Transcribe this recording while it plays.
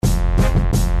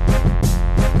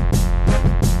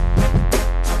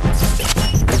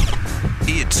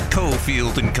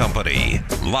Cofield and Company,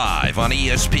 live on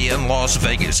ESPN Las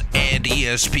Vegas and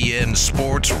ESPN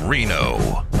Sports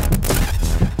Reno.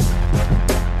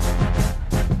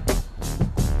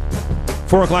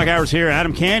 4 o'clock hours here.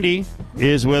 Adam Candy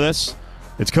is with us.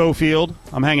 It's Cofield.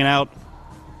 I'm hanging out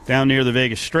down near the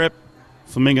Vegas Strip,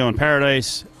 Flamingo in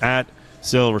Paradise at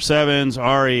Silver Sevens.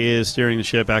 Ari is steering the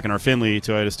ship back in our Findlay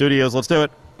Toyota studios. Let's do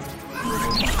it.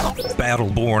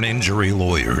 Battleborn Injury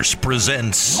Lawyers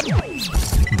presents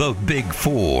The Big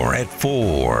Four at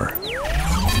 4.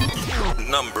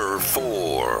 Number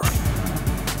 4.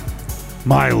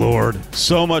 My Lord,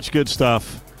 so much good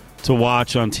stuff to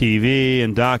watch on TV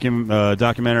and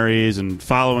documentaries and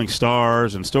following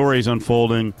stars and stories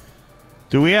unfolding.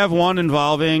 Do we have one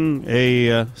involving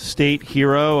a state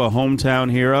hero, a hometown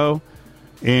hero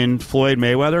in Floyd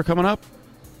Mayweather coming up?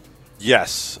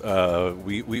 Yes.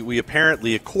 We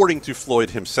apparently, according to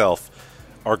Floyd himself,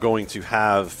 are going to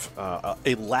have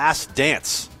a Last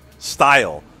Dance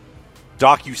style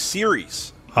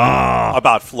docu-series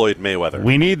about Floyd Mayweather.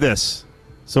 We need this.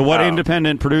 So what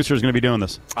independent producer is going to be doing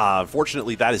this?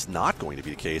 Unfortunately, that is not going to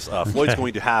be the case. Floyd's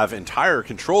going to have entire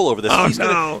control over this.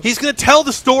 Oh, He's going to tell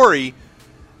the story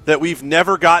that we've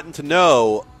never gotten to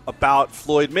know about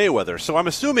Floyd Mayweather. So I'm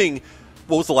assuming,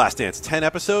 what was the Last Dance, 10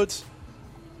 episodes?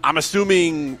 I'm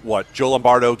assuming, Joe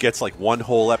Lombardo gets like one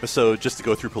whole episode just to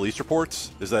go through police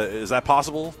reports? Is that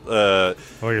possible? You're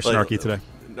snarky today.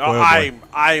 I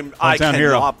cannot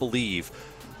hero. believe.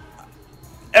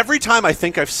 Every time I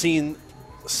think I've seen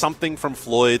something from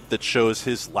Floyd that shows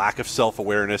his lack of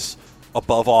self-awareness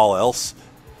above all else,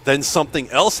 then something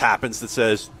else happens that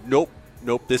says, nope,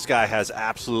 this guy has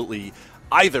absolutely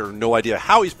either no idea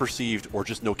how he's perceived or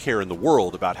just no care in the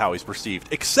world about how he's perceived,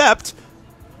 except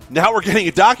now we're getting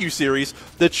a docuseries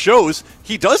that shows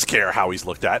he does care how he's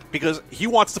looked at because he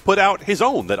wants to put out his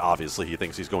own that obviously he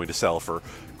thinks he's going to sell for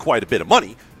quite a bit of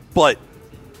money. But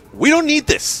we don't need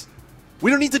this.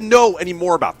 We don't need to know any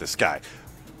more about this guy.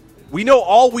 We know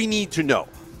all we need to know.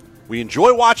 We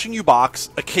enjoy watching you box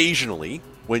occasionally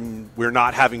when we're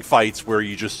not having fights where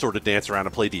you just sort of dance around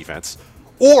and play defense.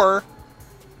 Or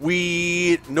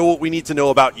we know what we need to know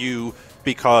about you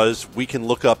because we can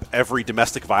look up every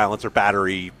domestic violence or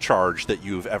battery charge that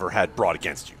you've ever had brought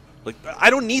against you. Like, I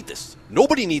don't need this.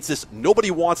 Nobody needs this.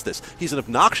 Nobody wants this. He's an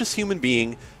obnoxious human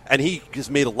being, and he has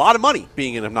made a lot of money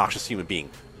being an obnoxious human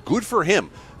being. Good for him.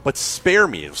 But spare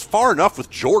me. It was far enough with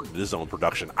Jordan in his own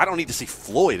production. I don't need to see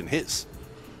Floyd in his.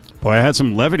 Boy, I had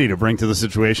some levity to bring to the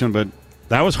situation, but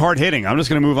that was hard-hitting. I'm just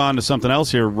going to move on to something else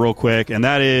here real quick, and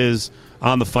that is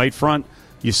on the fight front.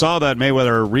 You saw that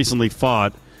Mayweather recently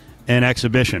fought an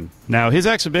exhibition. Now, his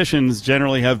exhibitions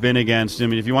generally have been against, I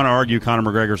mean, if you want to argue Conor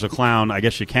McGregor's a clown, I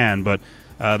guess you can, but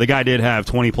the guy did have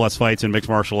 20-plus fights in mixed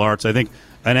martial arts. I think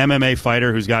an MMA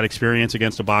fighter who's got experience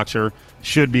against a boxer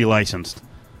should be licensed.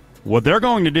 What they're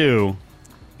going to do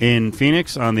in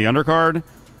Phoenix on the undercard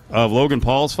of Logan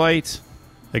Paul's fight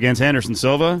against Anderson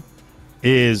Silva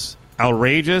is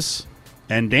outrageous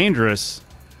and dangerous,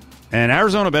 and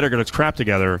Arizona better get its crap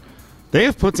together. They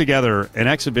have put together an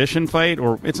exhibition fight,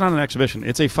 or it's not an exhibition,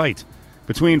 it's a fight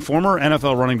between former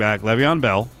NFL running back Le'Veon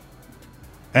Bell,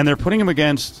 and they're putting him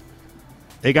against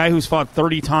a guy who's fought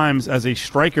 30 times as a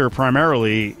striker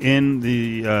primarily in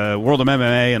the world of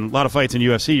MMA and a lot of fights in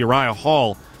UFC, Uriah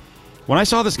Hall. When I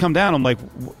saw this come down, I'm like,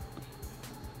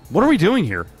 what are we doing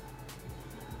here?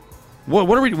 What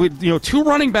are we, two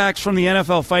running backs from the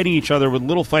NFL fighting each other with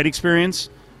little fight experience,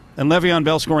 and Le'Veon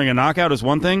Bell scoring a knockout is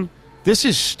one thing. This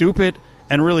is stupid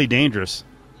and really dangerous.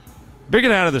 Get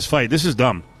out of this fight. This is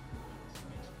dumb.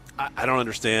 I don't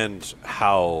understand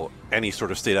how any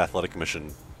sort of state athletic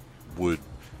commission would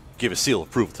give a seal of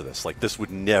approval to this. Like, this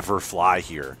would never fly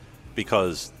here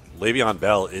because Le'Veon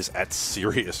Bell is at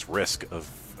serious risk of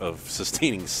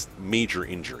sustaining major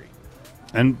injury.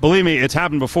 And believe me, it's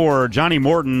happened before. Johnny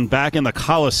Morton back in the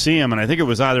Coliseum, and I think it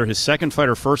was either his second fight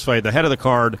or first fight. The head of the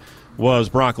card was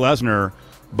Brock Lesnar,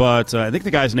 but I think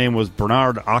the guy's name was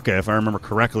Bernard Aka, if I remember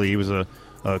correctly. He was a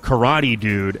karate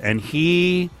dude, and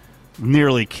he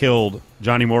nearly killed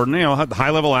Johnny Morton.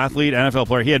 High-level athlete, NFL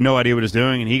player. He had no idea what he was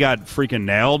doing, and he got freaking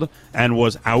nailed and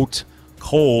was out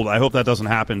cold. I hope that doesn't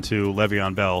happen to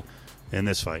Le'Veon Bell in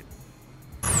this fight.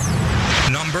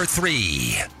 Number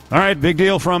 3. All right, big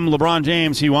deal from LeBron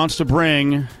James. He wants to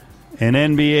bring an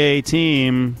NBA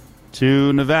team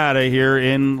to Nevada here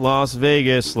in Las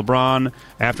Vegas. LeBron,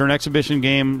 after an exhibition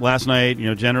game last night,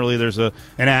 generally there's an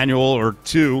annual or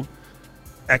two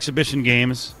exhibition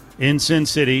games in Sin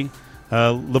City.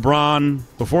 LeBron,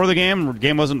 before the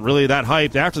game wasn't really that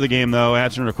hyped. After the game, though,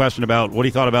 answering a question about what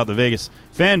he thought about the Vegas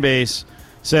fan base,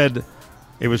 said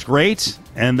It was great,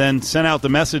 and then sent out the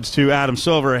message to Adam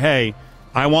Silver, hey,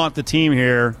 I want the team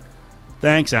here.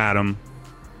 Thanks, Adam.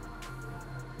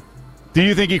 Do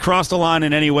you think he crossed the line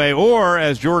in any way? Or,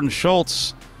 as Jordan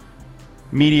Schultz,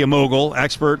 media mogul,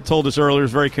 expert, told us earlier,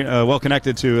 is very well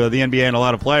connected to the NBA and a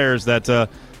lot of players, that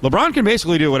LeBron can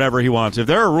basically do whatever he wants. If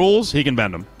there are rules, he can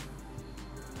bend them.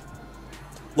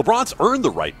 LeBron's earned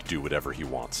the right to do whatever he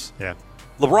wants. Yeah.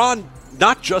 LeBron,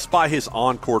 not just by his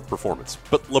on-court performance,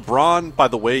 but LeBron by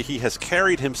the way he has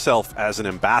carried himself as an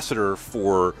ambassador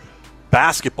for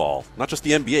basketball, not just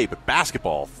the NBA, but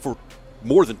basketball for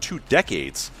more than 2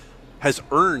 decades, has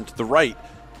earned the right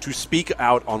to speak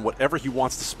out on whatever he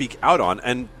wants to speak out on.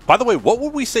 And by the way, what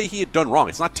would we say he had done wrong?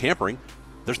 It's not tampering.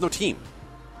 There's no team.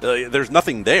 There's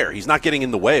nothing there. He's not getting in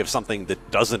the way of something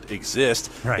that doesn't exist.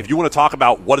 Right. If you want to talk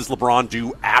about what does LeBron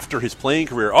do after his playing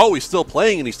career, oh, he's still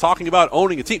playing and he's talking about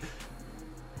owning a team.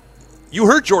 You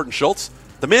heard Jordan Schultz.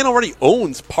 The man already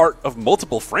owns part of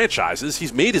multiple franchises.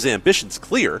 He's made his ambitions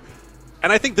clear.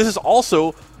 And I think this is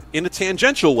also, in a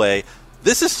tangential way,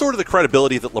 this is sort of the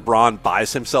credibility that LeBron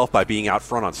buys himself by being out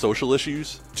front on social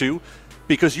issues, too,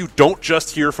 because you don't just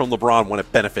hear from LeBron when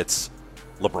it benefits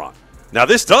LeBron. Now,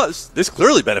 this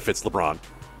clearly benefits LeBron,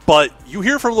 but you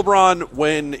hear from LeBron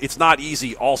when it's not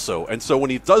easy also. And so when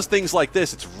he does things like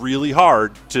this, it's really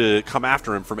hard to come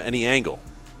after him from any angle.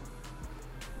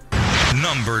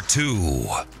 Number 2.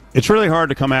 It's really hard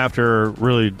to come after,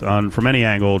 really, from any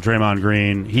angle, Draymond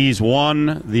Green. He's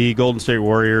won the Golden State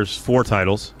Warriors 4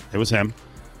 titles. It was him.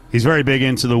 He's very big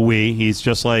into the we. He's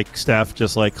just like Steph,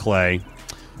 just like Clay.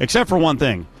 Except for one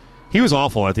thing. He was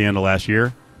awful at the end of last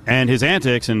year. And his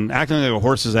antics and acting like a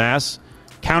horse's ass,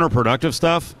 counterproductive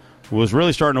stuff, was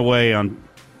really starting to weigh on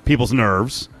people's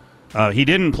nerves. He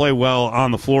didn't play well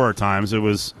on the floor at times. It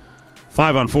was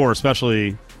 5-on-4,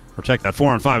 especially, or check that,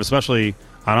 4-on-5, especially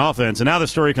on offense. And now the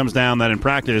story comes down that in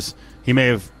practice he may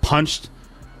have punched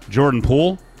Jordan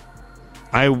Poole.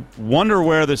 I wonder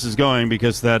where this is going,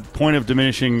 because that point of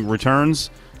diminishing returns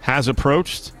has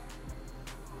approached,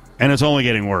 and it's only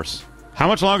getting worse. How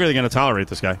much longer are they going to tolerate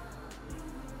this guy?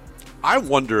 I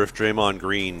wonder if Draymond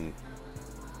Green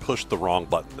pushed the wrong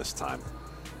button this time,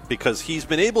 because he's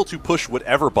been able to push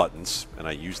whatever buttons, and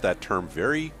I use that term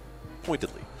very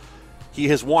pointedly, he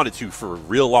has wanted to for a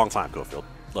real long time, Cofield.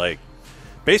 Like,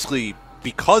 basically,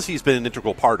 because he's been an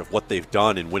integral part of what they've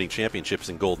done in winning championships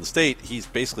in Golden State, he's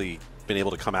basically been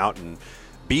able to come out and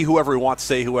be whoever he wants,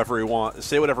 say whoever he wants,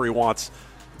 say whatever he wants,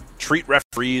 treat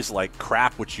referees like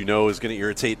crap, which you know is going to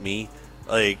irritate me.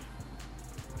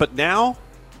 But now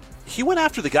he went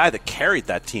after the guy that carried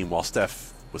that team while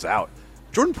Steph was out.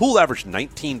 Jordan Poole averaged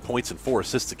 19 points and 4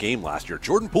 assists a game last year.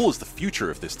 Jordan Poole is the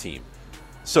future of this team.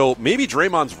 So maybe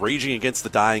Draymond's raging against the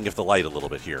dying of the light a little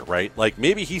bit here, right? Like,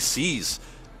 maybe he sees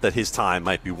that his time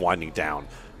might be winding down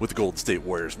with the Golden State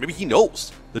Warriors. Maybe he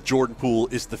knows that Jordan Poole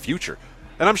is the future.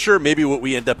 And I'm sure maybe what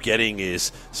we end up getting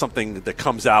is something that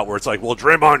comes out where it's like, well,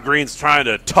 Draymond Green's trying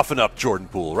to toughen up Jordan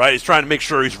Poole, right? He's trying to make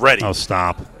sure he's ready. Oh,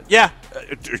 stop. Yeah.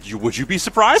 Would you be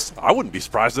surprised? I wouldn't be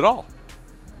surprised at all.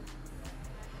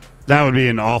 That would be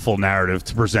an awful narrative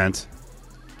to present.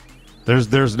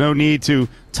 There's no need to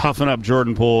toughen up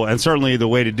Jordan Poole, and certainly the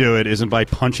way to do it isn't by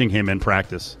punching him in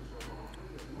practice.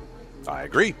 I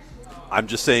agree. I'm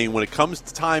just saying, when it comes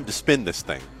to time to spin this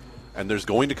thing, and there's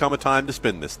going to come a time to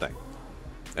spin this thing,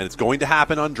 and it's going to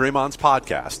happen on Draymond's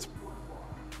podcast,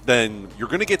 then you're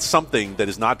going to get something that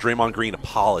is not Draymond Green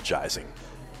apologizing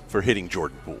for hitting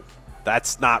Jordan Poole.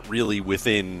 That's not really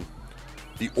within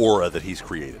the aura that he's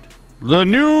created. The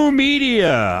new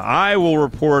media. I will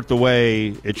report the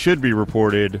way it should be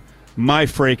reported, my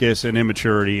fracas and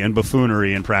immaturity and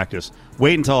buffoonery in practice.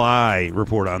 Wait until I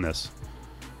report on this.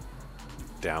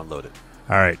 Download it.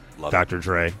 All right, Love Dr.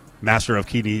 Dre, master of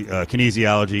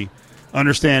kinesiology,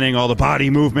 understanding all the body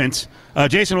movements.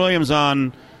 Jason Williams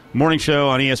on Morning Show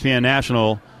on ESPN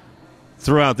National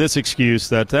threw out this excuse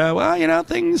that,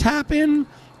 things happen.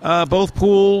 Both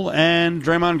Poole and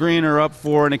Draymond Green are up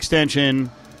for an extension.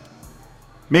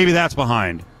 Maybe that's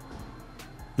behind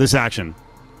this action.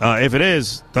 If it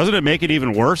is, doesn't it make it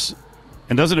even worse?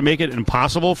 And doesn't it make it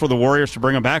impossible for the Warriors to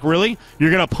bring him back? Really?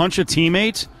 You're going to punch a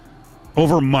teammate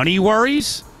over money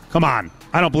worries? Come on.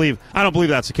 I don't believe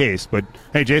that's the case. But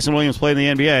hey, Jason Williams played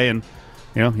in the NBA,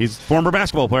 and he's a former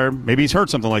basketball player. Maybe he's heard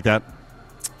something like that.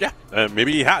 Yeah,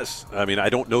 maybe he has. I mean, I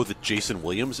don't know that Jason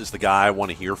Williams is the guy I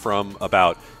want to hear from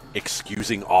about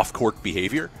excusing off-court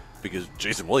behavior, because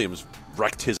Jason Williams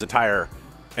wrecked his entire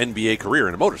NBA career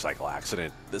in a motorcycle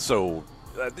accident. So,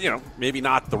 maybe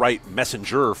not the right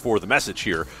messenger for the message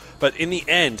here. But in the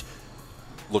end,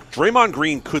 look, Draymond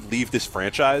Green could leave this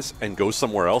franchise and go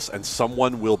somewhere else, and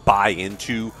someone will buy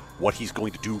into what he's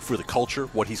going to do for the culture,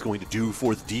 what he's going to do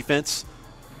for the defense,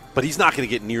 but he's not going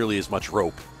to get nearly as much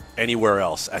rope anywhere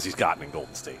else as he's gotten in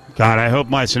Golden State. God, I hope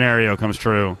my scenario comes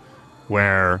true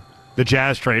where the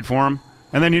Jazz trade for him,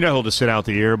 and then he'll just sit out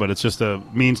the year, but it's just a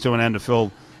means to an end to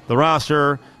fill the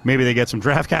roster. Maybe they get some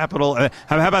draft capital.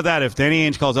 How about that? If Danny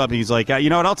Ainge calls up and he's like, you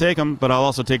know what, I'll take him, but I'll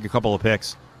also take a couple of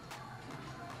picks.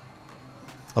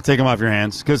 I'll take him off your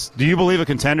hands. Because do you believe a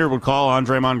contender would call on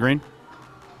Draymond Green?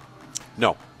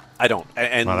 No, I don't.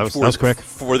 And wow, that was quick.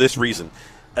 For this reason.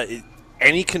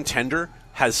 Any contender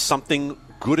has something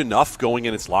good enough going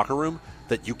in its locker room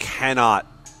that you cannot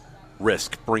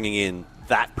risk bringing in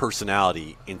that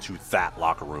personality into that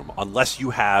locker room unless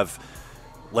you have,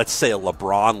 let's say, a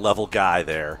LeBron-level guy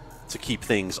there to keep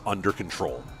things under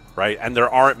control, right? And there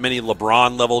aren't many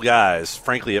LeBron-level guys.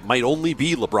 Frankly, it might only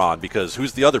be LeBron because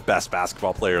who's the other best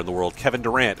basketball player in the world? Kevin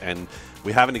Durant, and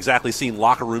we haven't exactly seen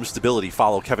locker room stability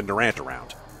follow Kevin Durant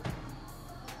around.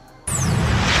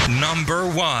 Number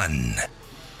 1.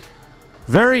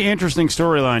 Very interesting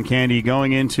storyline, Candy,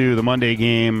 going into the Monday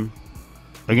game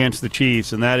against the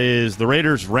Chiefs, and that is the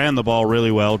Raiders ran the ball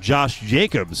really well. Josh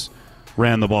Jacobs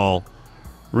ran the ball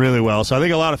really well. So I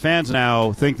think a lot of fans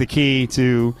now think the key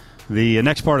to the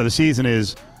next part of the season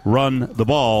is run the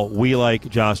ball. We like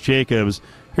Josh Jacobs.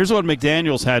 Here's what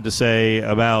McDaniels had to say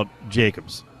about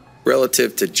Jacobs.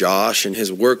 Relative to Josh and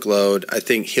his workload, I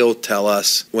think he'll tell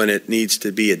us when it needs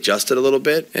to be adjusted a little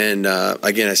bit. And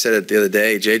again, I said it the other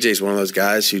day, JJ's one of those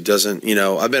guys who doesn't,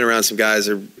 I've been around some guys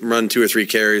that run 2 or 3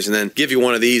 carries and then give you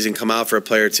one of these and come out for a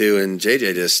play or two. And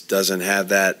JJ just doesn't have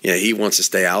that. He wants to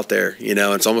stay out there.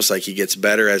 It's almost like he gets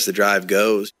better as the drive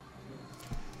goes.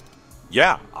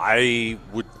 Yeah, I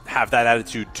would have that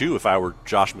attitude too if I were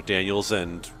Josh McDaniels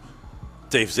and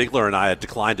Dave Ziegler and I had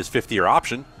declined his 5th-year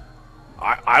option.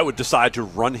 I would decide to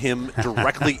run him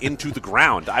directly into the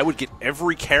ground. I would get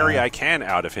every carry I can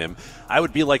out of him. I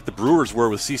would be like the Brewers were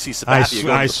with CeCe Sabathia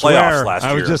going to the playoffs last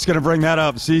year. I was just going to bring that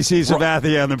up. CeCe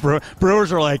Sabathia and the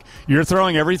Brewers are like, you're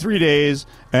throwing every 3 days,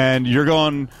 and you're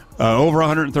going over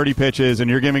 130 pitches, and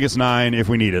you're giving us 9 if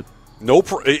we need it.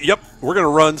 Yep, we're going to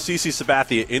run CeCe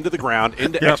Sabathia into the ground,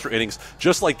 into extra innings,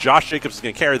 just like Josh Jacobs is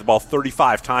going to carry the ball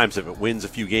 35 times if it wins a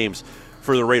few games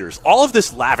for the Raiders. All of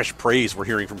this lavish praise we're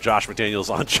hearing from Josh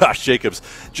McDaniels on Josh Jacobs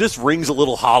just rings a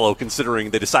little hollow considering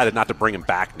they decided not to bring him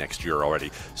back next year already.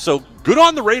 So good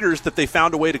on the Raiders that they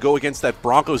found a way to go against that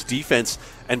Broncos defense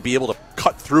and be able to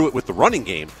cut through it with the running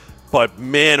game. But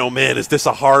man, oh man, is this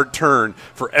a hard turn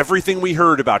for everything we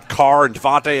heard about Carr and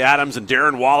Devontae Adams and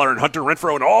Darren Waller and Hunter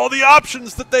Renfrow and all the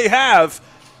options that they have.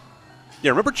 Yeah,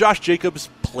 remember Josh Jacobs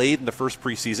played in the first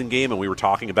preseason game and we were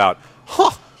talking about,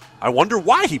 I wonder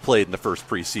why he played in the first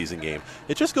preseason game.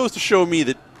 It just goes to show me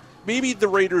that maybe the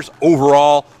Raiders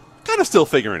overall kind of still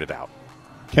figuring it out.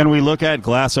 Can we look at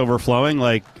glass overflowing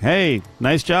like, hey,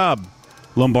 nice job,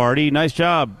 Lombardi, nice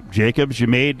job, Jacobs, you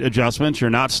made adjustments, you're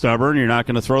not stubborn, you're not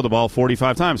going to throw the ball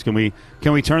 45 times. Can we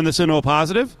turn this into a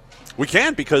positive? We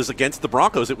can, because against the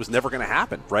Broncos it was never going to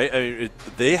happen, right?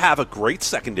 They have a great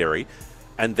secondary.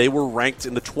 And they were ranked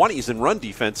in the 20s in run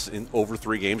defense in over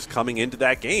 3 games coming into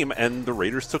that game, and the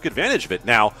Raiders took advantage of it.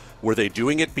 Now, were they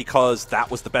doing it because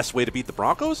that was the best way to beat the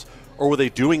Broncos, or were they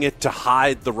doing it to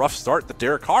hide the rough start that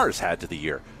Derek Carr has had to the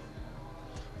year?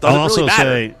 Doesn't really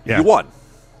matter. You won.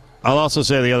 I'll also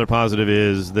say the other positive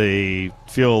is they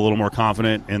feel a little more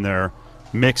confident in their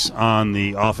mix on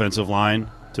the offensive line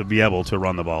to be able to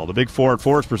run the ball. The Big Four at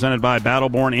 4 is presented by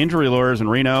Battleborn Injury Lawyers in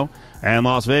Reno and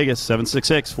Las Vegas,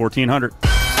 766-1400.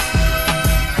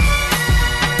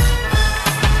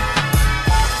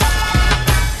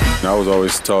 I was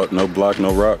always taught no block,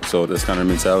 no rock, so that's kind of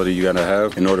the mentality you got to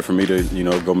have in order for me to,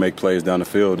 go make plays down the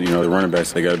field. The running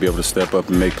backs, they got to be able to step up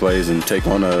and make plays and take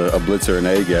on a blitzer and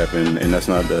an A-gap, and that's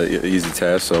not the easy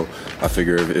task. So I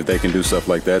figure if they can do stuff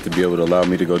like that to be able to allow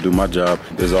me to go do my job,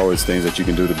 there's always things that you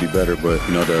can do to be better, but,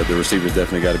 the receivers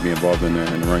definitely got to be involved in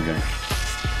the run game.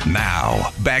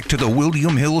 Now, back to the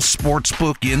William Hill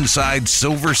Sportsbook Inside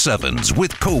Silver Sevens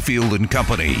with Cofield and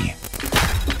Company.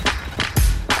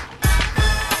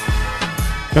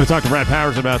 Going to talk to Brad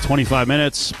Powers in about 25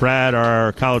 minutes. Brad,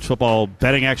 our college football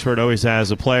betting expert, always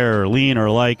has a player lean or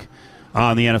like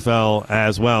on the NFL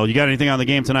as well. You got anything on the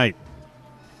game tonight?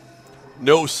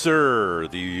 No, sir.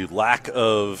 The lack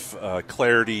of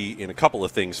clarity in a couple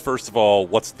of things. First of all,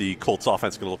 what's the Colts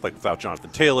offense going to look like without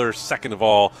Jonathan Taylor? Second of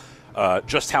all,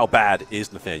 just how bad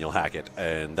is Nathaniel Hackett?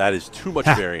 And that is too much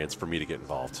variance for me to get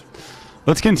involved.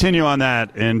 Let's continue on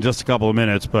that in just a couple of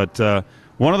minutes, but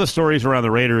one of the stories around the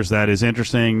Raiders that is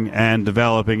interesting and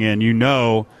developing, and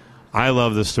I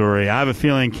love this story. I have a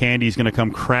feeling Candy's going to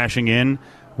come crashing in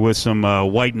with some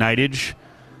white knightage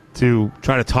to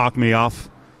try to talk me off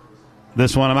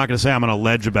this one. I'm not going to say I'm on a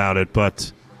ledge about it,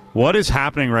 but what is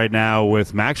happening right now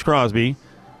with Max Crosby,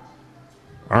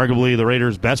 arguably the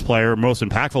Raiders' best player, most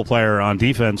impactful player on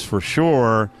defense for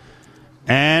sure,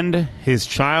 and his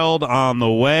child on the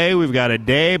way. We've got a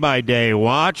day-by-day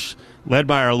watch led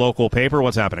by our local paper.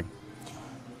 What's happening?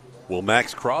 Well,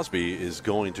 Max Crosby is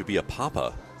going to be a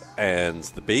papa, and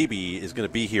the baby is going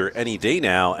to be here any day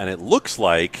now, and it looks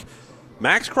like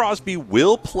Max Crosby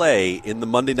will play in the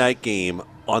Monday night game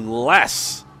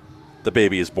unless the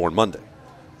baby is born Monday.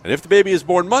 And if the baby is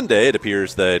born Monday, it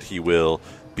appears that he will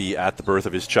be at the birth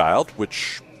of his child,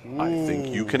 which I think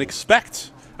you can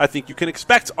expect. I think you can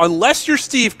expect, unless you're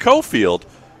Steve Cofield,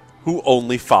 who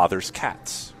only fathers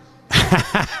cats.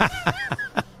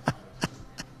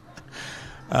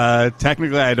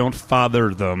 Technically, I don't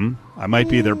father them. I might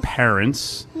be their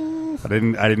parents. I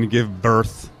didn't give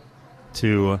birth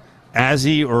to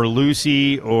Azzy or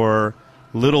Lucy or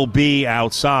Little B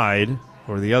outside,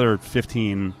 or the other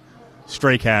 15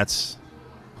 stray cats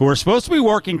who are supposed to be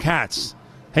working cats.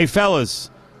 Hey, fellas,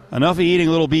 enough of eating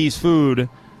Little B's food.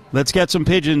 Let's get some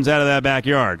pigeons out of that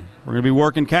backyard. We're going to be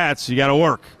working cats. You got to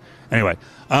work. Anyway,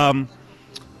 yeah,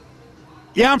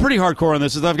 I'm pretty hardcore on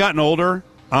this. As I've gotten older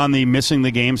on the missing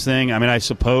the games thing, I mean, I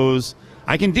suppose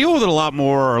I can deal with it a lot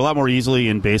more easily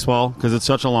in baseball because it's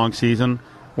such a long season.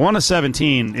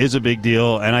 1-17 is a big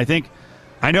deal, and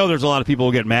I know there's a lot of people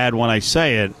who get mad when I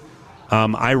say it.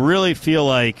 I really feel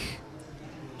like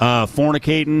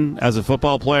fornicating as a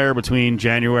football player between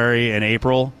January and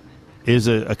April is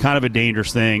a kind of a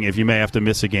dangerous thing if you may have to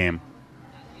miss a game.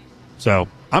 So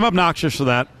I'm obnoxious for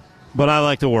that, but I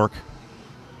like to work.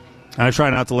 And I try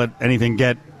not to let anything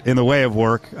get in the way of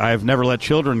work. I've never let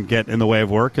children get in the way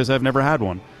of work because I've never had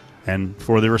one. And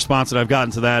for the response that I've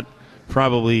gotten to that,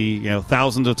 probably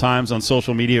thousands of times on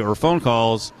social media or phone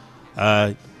calls,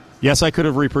 yes, I could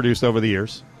have reproduced over the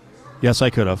years. Yes, I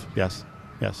could have. Yes.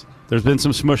 There's been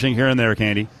some smushing here and there,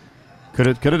 Candy. Could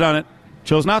have done it.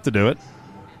 Chose not to do it.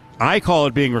 I call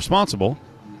it being responsible.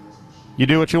 You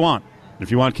do what you want.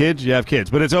 If you want kids, you have kids.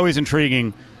 But it's always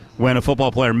intriguing when a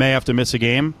football player may have to miss a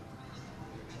game.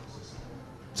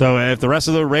 So if the rest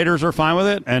of the Raiders are fine with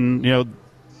it, and,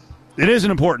 it is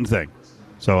an important thing.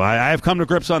 So I have come to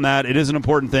grips on that. It is an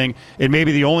important thing. It may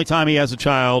be the only time he has a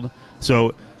child.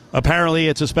 So apparently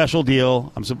it's a special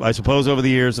deal. I suppose over the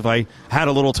years, if I had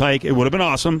a little tyke, it would have been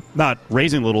awesome. Not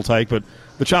raising little tyke, but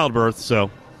the childbirth. So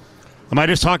am I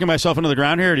just talking myself into the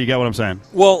ground here, or do you get what I'm saying?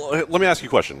 Well, let me ask you a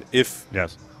question.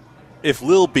 Yes. If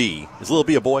Lil B, is Lil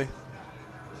B a boy?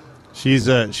 She's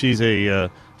a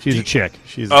chick.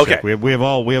 She's a okay. chick. We have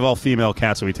all female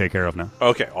cats that we take care of now.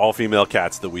 Okay, all female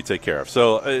cats that we take care of.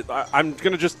 So I'm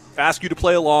going to just ask you to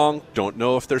play along. Don't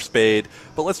know if they're spayed,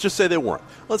 but let's just say they weren't.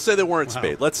 Let's say they weren't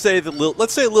spayed. Let's say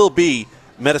Lil B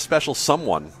met a special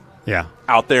someone. Yeah.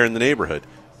 Out there in the neighborhood.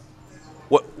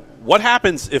 What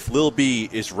happens if Lil B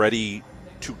is ready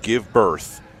to give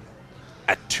birth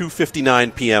at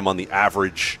 2:59 p.m. on the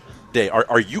average day?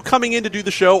 Are you coming in to do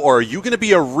the show, or are you going to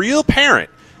be a real parent?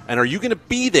 And are you going to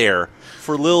be there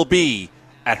for Lil B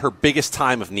at her biggest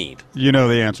time of need? You know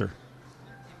the answer.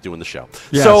 Doing the show.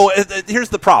 Yes. So here's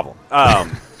the problem.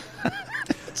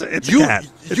 It's a cat.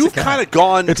 You've kind of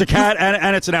gone. It's a cat,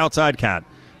 and it's an outside cat.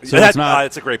 So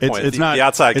it's a great point. It's not the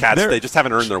outside cats. They just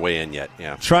haven't earned their way in yet.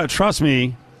 Yeah. Trust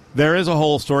me, there is a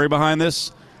whole story behind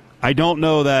this. I don't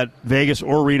know that Vegas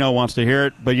or Reno wants to hear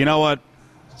it, but you know what?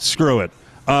 Screw it.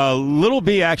 Little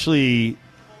B actually.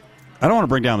 I don't want to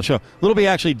bring down the show. Little B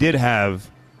actually did have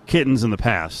kittens in the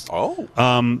past. Oh.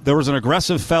 There was an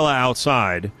aggressive fella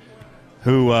outside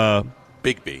who...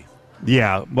 Big B.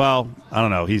 Yeah, well, I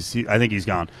don't know. I think he's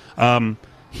gone.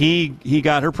 He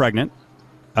got her pregnant.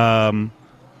 I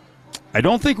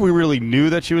don't think we really knew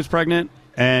that she was pregnant,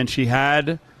 and she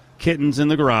had kittens in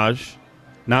the garage.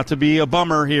 Not to be a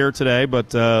bummer here today, but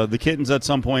the kittens at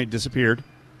some point disappeared.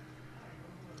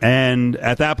 And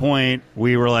at that point,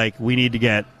 we were like, we need to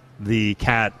get the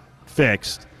cat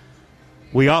fixed.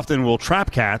 We often will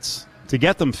trap cats to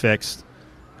get them fixed.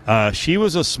 She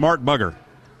was a smart bugger.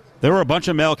 There were a bunch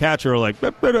of male cats who were like,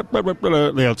 took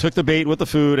the bait with the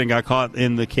food and got caught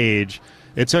in the cage.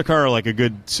 It took her like a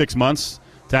good 6 months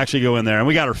to actually go in there, and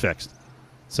we got her fixed.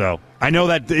 So I know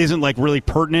that isn't like really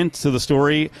pertinent to the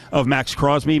story of Max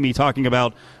Crosby, me talking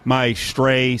about my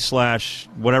stray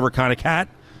 / whatever kind of cat,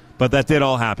 but that did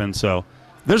all happen. So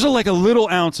there's a little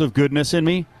ounce of goodness in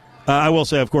me. I will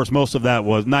say, of course, most of that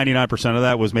was 99% of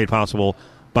that was made possible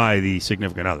by the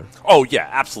significant other. Oh yeah,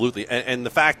 absolutely. And the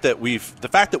fact that we've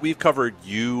covered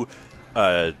you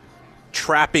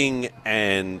trapping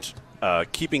and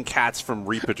keeping cats from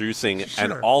reproducing,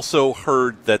 and also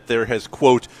heard that there has,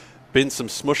 quote, been some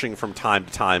smushing from time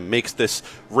to time, makes this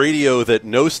radio that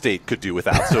no state could do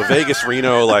without. So Vegas,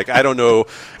 Reno, like, I don't know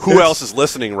who else is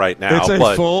listening right now.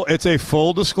 It's a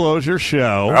full disclosure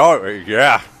show. Oh,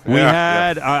 yeah. We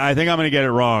had, I think I'm going to get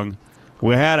it wrong.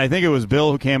 I think it was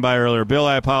Bill who came by earlier. Bill,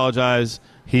 I apologize.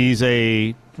 He's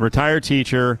a retired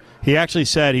teacher. He actually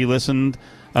said he listened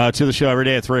to the show every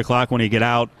day at 3 o'clock when he get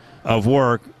out of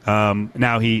work.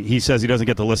 Now he says he doesn't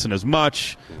get to listen as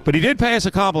much, but he did pay us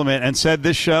a compliment and said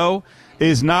this show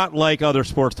is not like other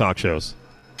sports talk shows.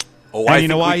 Oh, and you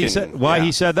know why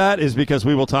he said that is because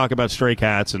we will talk about stray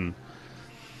cats and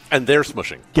their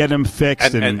smushing, get them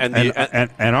fixed, and our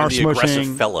the smushing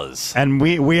aggressive fellas. And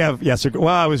we have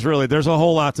I was really, there's a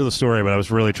whole lot to the story, but I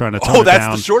was really trying to tone it that's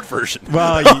down. The short version.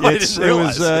 Well, it was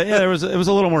it was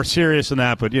a little more serious than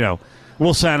that, but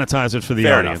we'll sanitize it for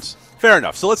the audience. Fair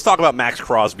enough. So let's talk about Max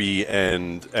Crosby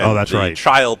and that's right.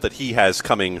 child that he has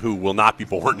coming who will not be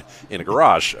born in a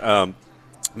garage.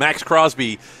 Max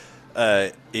Crosby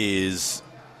is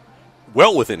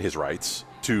well within his rights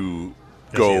to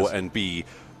go and be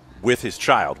with his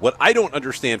child. What I don't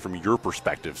understand from your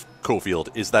perspective,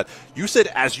 Cofield, is that you said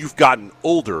as you've gotten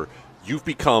older, you've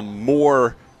become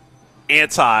more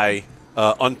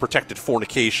anti-unprotected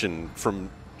fornication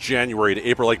from January to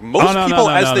April, like most people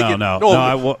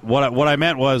what I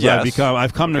meant was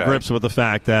I've come to grips with the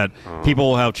fact that people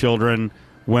will have children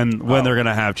when they're going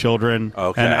to have children,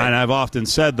 and I've often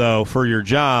said though, for your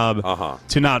job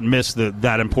to not miss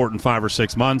that important 5 or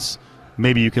 6 months,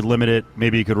 maybe you could limit it,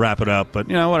 maybe you could wrap it up, but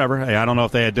whatever. Hey, I don't know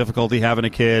if they had difficulty having a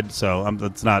kid, so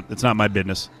it's not my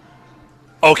business.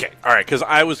 Okay, all right, because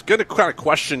I was going to kind of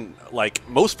question, like,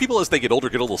 most people as they get older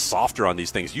get a little softer on these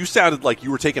things. You sounded like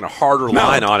you were taking a harder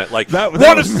line on it, like, that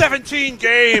 17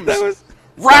 games,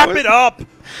 wrap it up,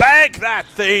 bag that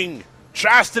thing,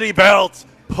 chastity belt,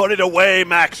 put it away,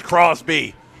 Max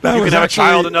Crosby. You can have a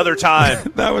child another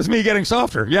time. That was me getting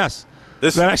softer, yes.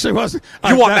 That actually wasn't.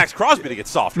 You want Max Crosby to get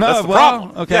softer. No, that's the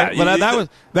problem. Okay, but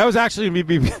that was actually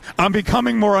me. I'm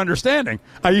becoming more understanding.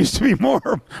 I used to be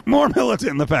more militant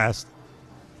in the past.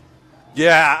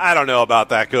 Yeah, I don't know about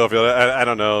that, Cofield. I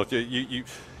don't know.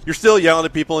 You're still yelling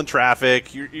at people in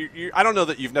traffic. I don't know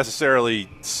that you've necessarily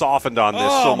softened on this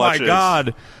so much. Oh my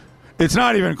God, it's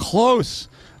not even close.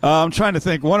 I'm trying to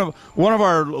think. One of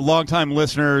our longtime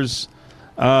listeners,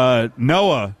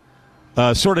 Noah,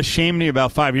 sort of shamed me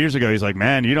about 5 years ago. He's like,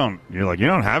 "Man, you don't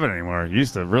have it anymore. You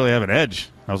used to really have an edge."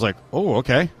 I was like, "Oh,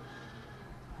 okay,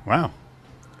 wow."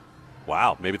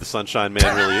 Maybe the Sunshine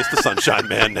Man really is the Sunshine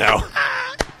Man now.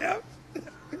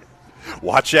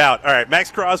 Watch out. All right,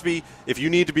 Max Crosby, if you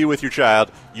need to be with your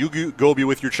child, you go be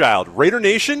with your child. Raider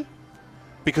Nation,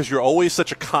 because you're always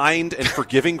such a kind and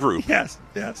forgiving group. Yes.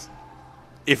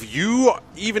 If you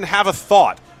even have a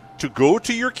thought to go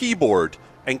to your keyboard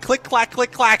and click,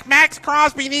 clack, Max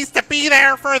Crosby needs to be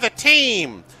there for the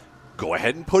team, go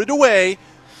ahead and put it away.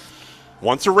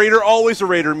 Once a Raider, always a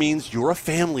Raider means you're a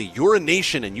family, you're a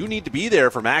nation, and you need to be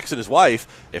there for Max and his wife.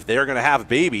 If they're going to have a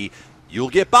baby, you'll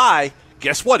get by.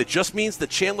 Guess what? It just means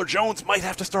that Chandler Jones might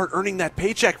have to start earning that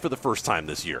paycheck for the first time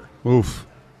this year. Oof.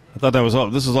 I thought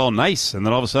this was all nice, and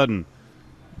then all of a sudden,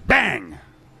 bang! A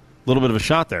little bit of a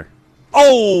shot there.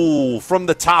 Oh, from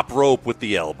the top rope with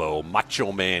the elbow.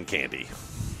 Macho Man Candy.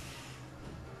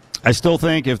 I still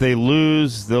think if they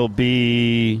lose, they'll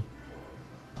be,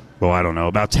 I don't know,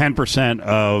 about 10%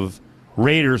 of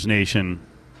Raiders Nation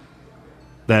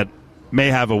that may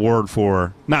have a word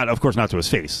for, of course not to his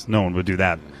face. No one would do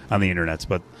that on the internets,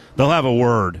 but they'll have a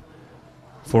word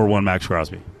for one Max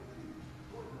Crosby.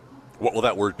 What will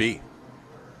that word be?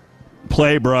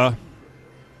 Play, bruh.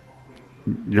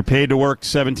 You're paid to work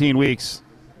 17 weeks.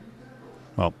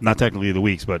 Well, not technically the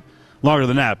weeks, but longer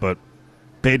than that, but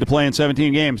paid to play in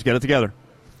 17 games. Get it together.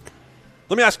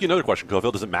 Let me ask you another question,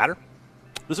 Cofield. Does it matter?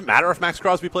 Does it matter if Max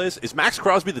Crosby plays? Is Max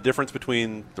Crosby the difference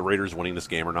between the Raiders winning this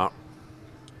game or not?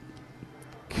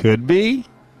 Could be.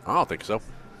 I don't think so.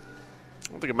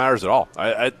 I don't think it matters at all.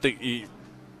 I think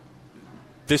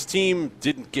this team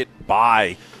didn't get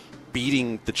by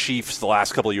beating the Chiefs the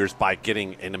last couple of years by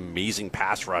getting an amazing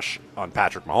pass rush on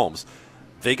Patrick Mahomes.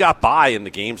 They got by in the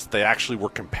games that they actually were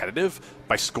competitive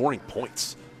by scoring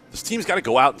points. This team's got to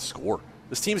go out and score.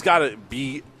 This team's got to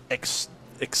be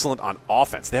excellent on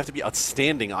offense. They have to be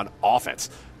outstanding on offense.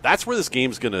 That's where this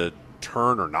game's going to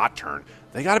turn or not turn.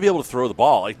 They got to be able to throw the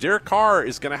ball. Like, Derek Carr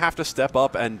is going to have to step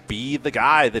up and be the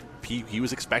guy that he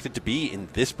was expected to be in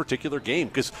this particular game.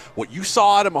 Because what you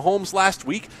saw out of Mahomes last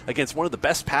week against one of the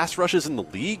best pass rushes in the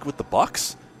league with the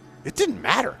Bucs, It didn't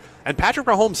matter. And Patrick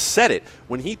Mahomes said it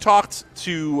when he talked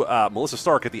to Melissa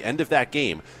Stark at the end of that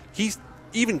game. He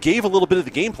even gave a little bit of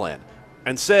the game plan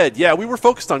and said, yeah, we were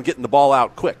focused on getting the ball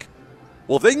out quick.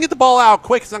 Well, if they can get the ball out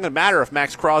quick, it's not going to matter if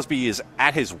Max Crosby is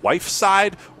at his wife's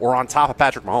side or on top of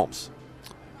Patrick Mahomes.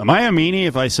 Am I a meanie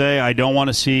if I say I don't want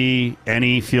to see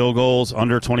any field goals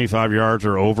under 25 yards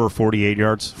or over 48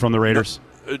 yards from the Raiders?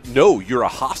 No, you're a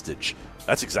hostage.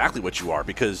 That's exactly what you are,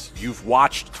 because you've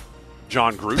watched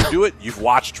John Gruden do it, you've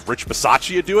watched Rich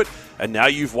Bisaccia do it, and now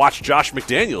you've watched Josh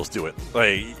McDaniels do it.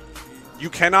 Like, you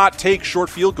cannot take short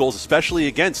field goals, especially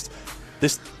against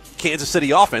this Kansas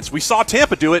City offense. We saw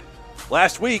Tampa do it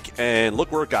last week, and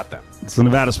look where it got them. It's the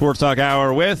Nevada Sports Talk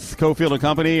Hour with Cofield and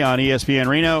Company on ESPN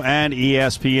Reno and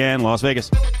ESPN Las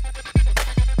Vegas.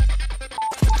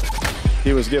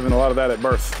 He was given a lot of that at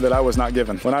birth that I was not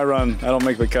given. When I run, I don't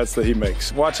make the cuts that he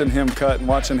makes. Watching him cut and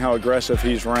watching how aggressive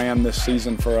he's ran this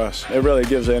season for us, it really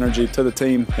gives energy to the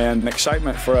team and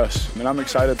excitement for us. I mean, I'm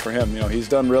excited for him. You know, he's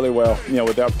done really well,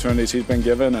 with the opportunities he's been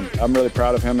given, and I'm really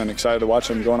proud of him and excited to watch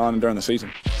him going on during the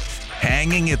season.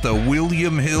 Hanging at the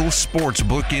William Hill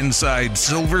Sportsbook inside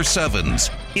Silver Sevens,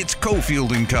 it's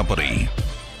Cofield and Company.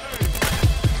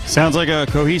 Sounds like a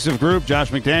cohesive group. Josh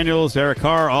McDaniels, Derek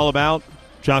Carr, all about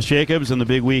Josh Jacobs and the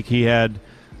big week he had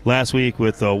last week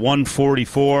with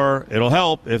 144. It'll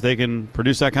help if they can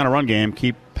produce that kind of run game,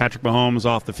 keep Patrick Mahomes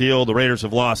off the field. The Raiders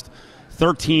have lost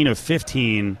 13 of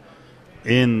 15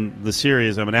 in the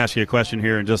series. I'm going to ask you a question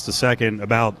here in just a second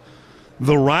about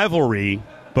the rivalry.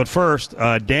 But first,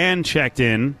 Dan checked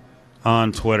in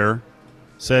on Twitter,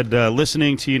 said,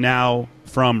 listening to you now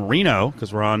from Reno,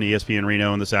 because we're on ESPN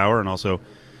Reno in this hour, and also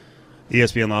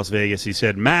ESPN Las Vegas. He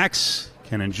said, Max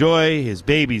can enjoy his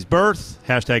baby's birth.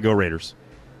 # Go Raiders.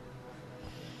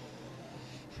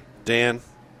 Dan,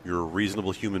 you're a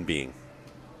reasonable human being.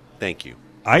 Thank you.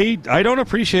 I don't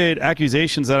appreciate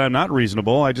accusations that I'm not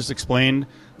reasonable. I just explained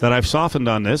that I've softened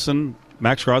on this, and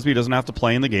Max Crosby doesn't have to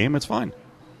play in the game. It's fine.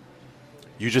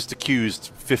 You just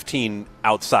accused 15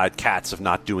 outside cats of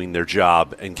not doing their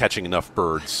job and catching enough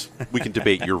birds. We can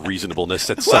debate your reasonableness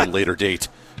at some later date.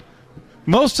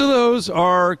 Most of those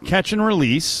are catch and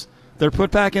release. They're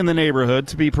put back in the neighborhood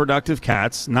to be productive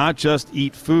cats, not just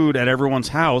eat food at everyone's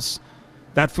house.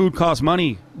 That food costs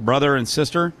money, brother and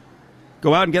sister.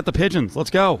 Go out and get the pigeons. Let's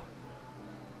go.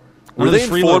 Were they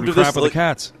informed of this? Crap with the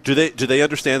cats. Do they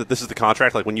understand that this is the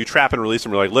contract? Like when you trap and release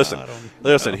them, we're like,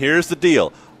 listen. Here's the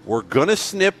deal. We're gonna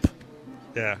snip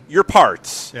your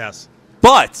parts. Yes.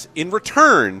 But in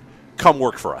return, come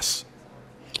work for us.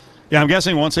 Yeah, I'm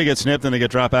guessing once they get snipped and they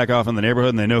get dropped back off in the neighborhood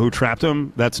and they know who trapped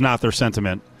them, that's not their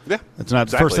sentiment. Yeah, it's not.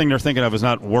 The first thing they're thinking of is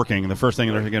not working. The first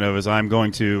thing they're thinking of is I'm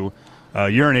going to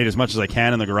urinate as much as I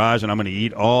can in the garage and I'm going to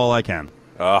eat all I can.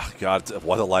 Oh, God,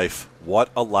 what a life. What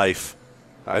a life.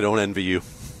 I don't envy you.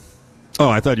 Oh,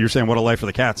 I thought you were saying what a life for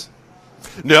the cats.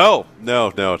 No.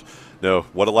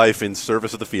 What a life in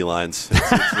service of the felines.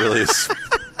 It really is.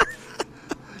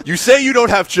 You say you don't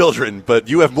have children, but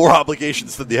you have more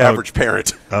obligations than the average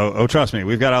parent. Oh, trust me,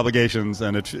 we've got obligations,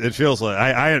 and it feels like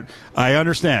I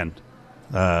understand.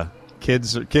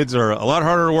 Kids are a lot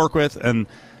harder to work with, and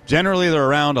generally they're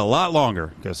around a lot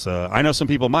longer. Because I know some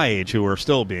people my age who are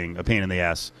still being a pain in the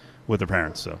ass with their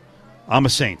parents. So I'm a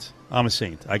saint.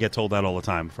 I get told that all the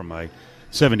time from my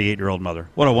 78-year-old mother.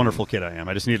 What a wonderful kid I am.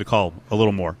 I just need to call a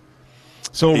little more.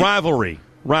 So rivalry.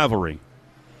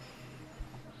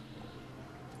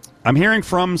 I'm hearing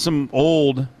from some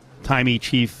old-timey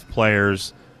Chief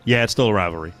players, yeah, it's still a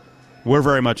rivalry. We're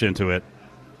very much into it.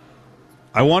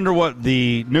 I wonder what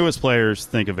the newest players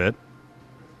think of it,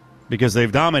 because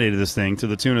they've dominated this thing to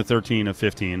the tune of 13 of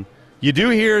 15. You do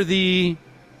hear the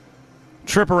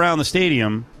trip around the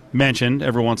stadium mentioned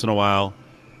every once in a while.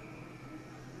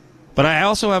 But I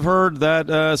also have heard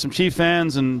that some Chief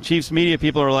fans and Chiefs media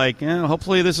people are like,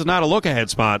 hopefully this is not a look-ahead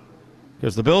spot,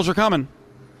 because the Bills are coming.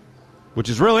 Which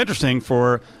is real interesting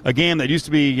for a game that used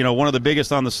to be, one of the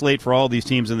biggest on the slate for all these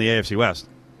teams in the AFC West.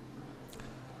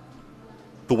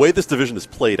 The way this division is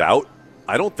played out,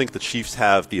 I don't think the Chiefs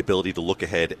have the ability to look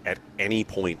ahead at any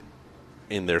point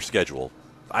in their schedule.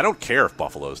 I don't care if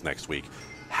Buffalo's next week.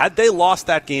 Had they lost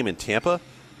that game in Tampa,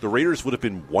 the Raiders would have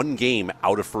been one game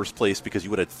out of first place because you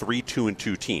would have had 3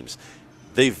 2-2 teams.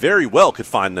 They very well could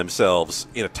find themselves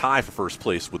in a tie for first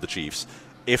place with the Chiefs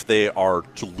if they are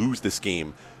to lose this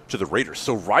game to the Raiders.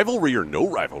 So rivalry or no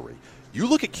rivalry, you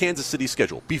look at Kansas City's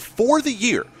schedule. Before the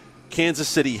year, Kansas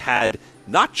City had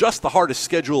not just the hardest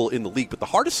schedule in the league, but the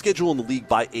hardest schedule in the league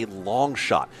by a long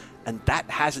shot. And that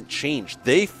hasn't changed.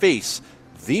 They face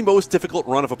the most difficult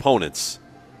run of opponents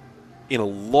in a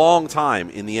long time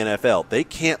in the NFL. They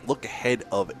can't look ahead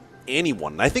of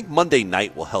anyone. And I think Monday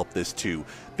night will help this too,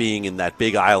 being in that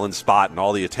Big Island spot and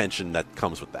all the attention that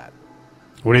comes with that.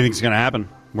 What do you think is going to happen?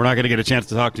 We're not going to get a chance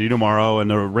to talk to you tomorrow, and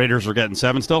the Raiders are getting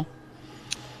 7 still?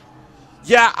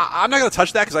 Yeah, I'm not going to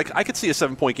touch that because I could see a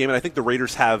 7-point game, and I think the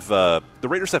Raiders have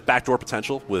backdoor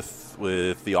potential with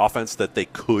the offense that they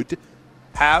could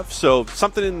have. So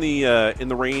something in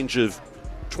the range of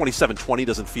 27-20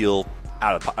 doesn't feel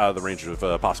out of the range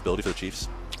of possibility for the Chiefs.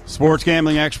 Sports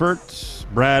gambling expert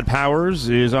Brad Powers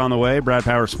is on the way.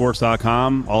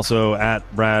 BradPowersSports.com. Also at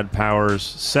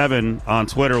BradPowers7 on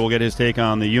Twitter. We'll get his take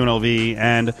on the UNLV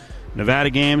and Nevada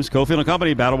games. Cofield and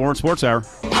Company, Battleborn Sports Hour.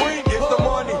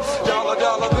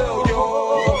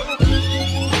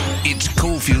 It's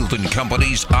Cofield and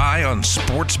Company's Eye on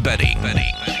Sports Betting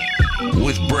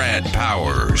with Brad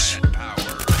Powers.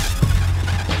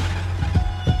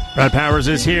 Brad Powers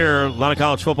is here. A lot of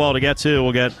college football to get to.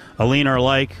 We'll get a lean or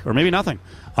like, or maybe nothing,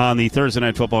 on the Thursday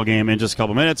night football game in just a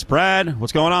couple minutes. Brad,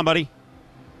 what's going on, buddy?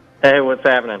 Hey, what's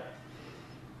happening?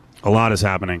 A lot is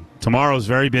happening. Tomorrow's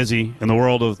very busy in the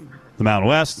world of the Mountain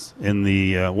West, in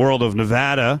the world of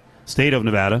Nevada, state of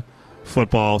Nevada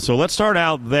football. So let's start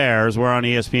out there as we're on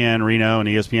ESPN Reno and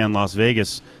ESPN Las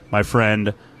Vegas, my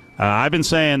friend. I've been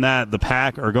saying that the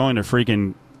Pack are going to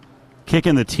freaking kick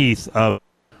in the teeth of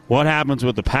what happens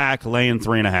with the Pack laying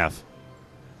 3.5.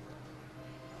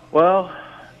 Well,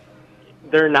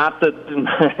 they're not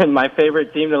my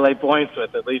favorite team to lay points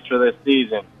with, at least for this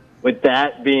season. With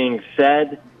that being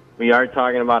said, we are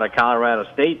talking about a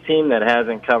Colorado State team that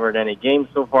hasn't covered any games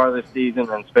so far this season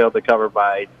and has failed to cover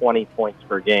by 20 points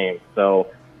per game. So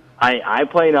I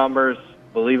play numbers.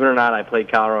 Believe it or not, I played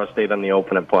Colorado State on the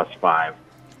open at +5.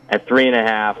 At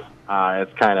 3.5,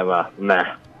 it's kind of a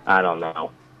meh. I don't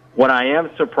know. What I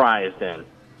am surprised in,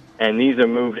 and these are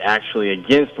moved actually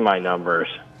against my numbers,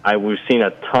 we've seen a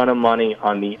ton of money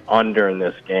on the under in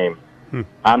this game.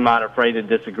 I'm not afraid to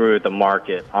disagree with the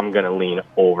market. I'm going to lean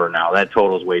over now. That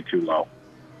total's way too low.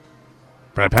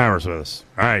 Brad Powers with us.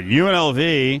 All right,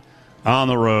 UNLV on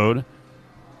the road.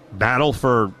 Battle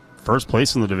for first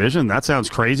place in the division. That sounds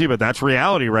crazy, but that's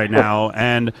reality right now.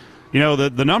 And, you know,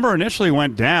 the number initially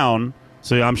went down.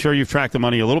 So I'm sure you've tracked the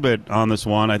money a little bit on this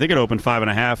one. I think it opened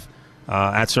 5.5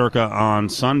 at Circa on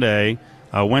Sunday.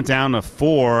 Went down to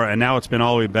 4, and now it's been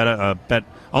all the way bet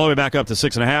all the way back up to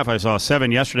 6.5. I saw 7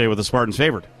 yesterday with the Spartans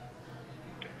favored.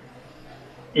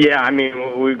 Yeah, I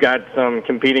mean, we've got some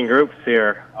competing groups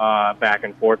here back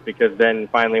and forth because then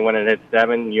finally when it hit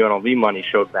 7, UNLV money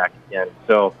showed back again.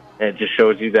 So it just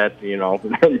shows you that, you know,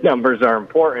 numbers are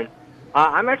important.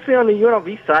 I'm actually on the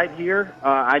UNLV side here.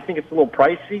 I think it's a little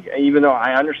pricey, even though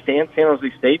I understand San Jose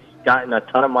State's gotten a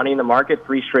ton of money in the market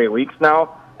 3 straight weeks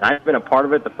now. And I've been a part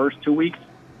of it the first 2 weeks.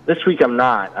 This week I'm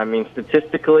not. I mean,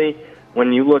 statistically,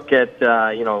 when you look at,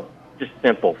 just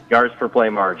simple, yards per play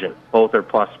margin, both are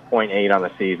plus 0.8 on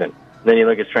the season. Then you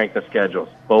look at strength of schedules.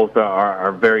 Both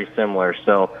are very similar.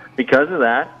 So because of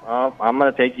that, I'm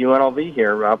going to take UNLV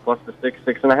here, plus the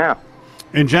 6.5.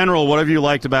 In general, what have you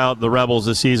liked about the Rebels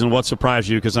this season? What surprised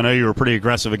you? Because I know you were pretty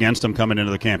aggressive against them coming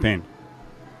into the campaign.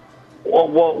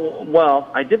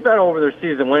 Well, I did bet over their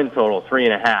season win total,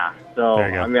 3.5. So,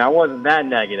 I mean, I wasn't that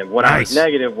negative. What I was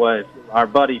negative was our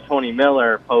buddy Tony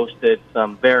Miller posted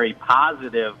some very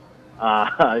positive,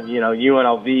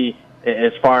 UNLV,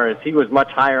 as far as he was much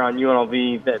higher on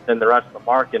UNLV than the rest of the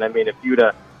market. I mean, if you'd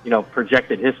have,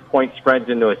 projected his point spreads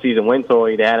into a season win total,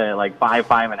 he'd had it at like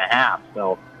 5.5.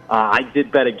 So I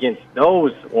did bet against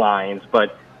those lines,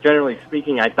 but generally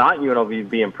speaking, I thought UNLV would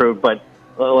be improved, but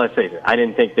let's face it, I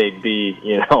didn't think they'd be,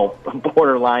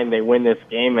 borderline. They win this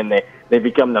game and they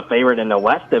become the favorite in the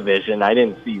West Division. I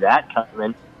didn't see that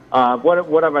coming.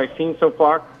 What have I seen so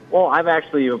far? Well, I've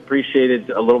actually appreciated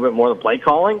a little bit more the play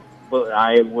calling.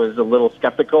 I was a little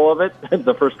skeptical of it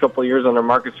the first couple of years under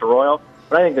Marcus Arroyo.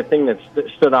 But I think the thing that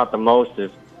stood out the most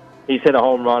is he's hit a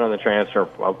home run on the transfer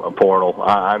portal.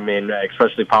 I mean,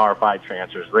 especially Power 5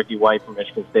 transfers. Ricky White from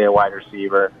Michigan State, a wide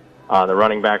receiver. The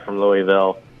running back from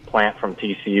Louisville. Plant from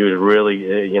TCU is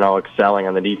really, excelling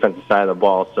on the defensive side of the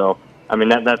ball. So, I mean,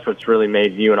 that's what's really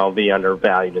made UNLV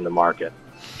undervalued in the market.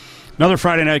 Another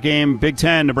Friday night game, Big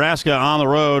Ten, Nebraska on the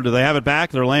road. Do they have it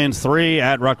back? They're laying 3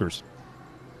 at Rutgers.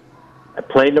 I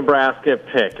played Nebraska at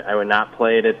pick. I would not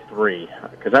play it at 3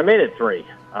 because I made it 3.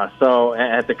 So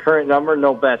at the current number,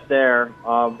 no bet there,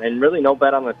 and really no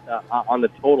bet on the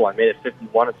total. I made it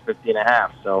 51. It's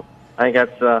 50.5. So I think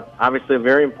that's obviously a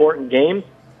very important game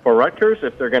for Rutgers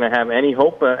if they're going to have any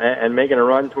hope and making a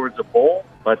run towards a bowl,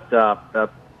 but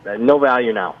no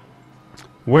value now.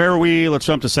 Let's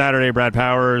jump to Saturday. Brad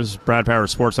Powers,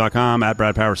 BradPowersSports.com, at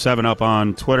BradPowers7 up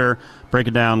on Twitter,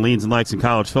 breaking down leans and likes in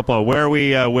college football. Where are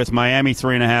we with Miami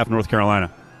 3.5, North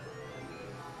Carolina?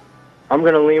 I'm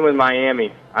going to lean with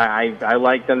Miami. I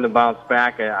like them to bounce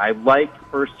back. I like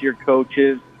first-year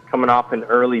coaches coming off an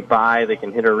early bye. They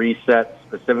can hit a reset,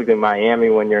 specifically Miami,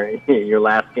 when your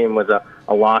last game was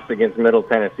a loss against Middle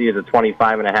Tennessee as a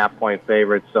 25.5-point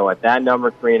favorite. So at that number,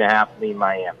 3.5, lean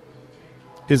Miami.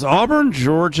 Is Auburn,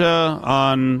 Georgia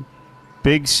on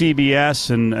big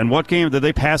CBS? And what game did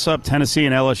they pass up Tennessee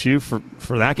and LSU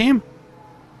for that game?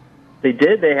 They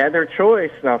did. They had their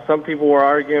choice. Now, some people were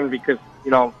arguing because,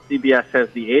 CBS has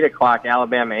the 8 o'clock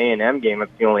Alabama A&M game.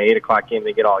 It's the only 8 o'clock game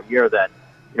they get all year that,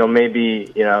 maybe,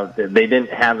 they didn't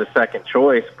have the second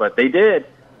choice, but they did.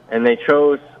 And they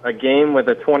chose a game with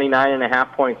a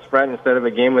 29.5-point spread instead of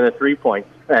a game with a 3-point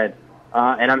spread.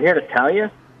 And I'm here to tell you,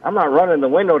 I'm not running the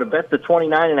window to bet the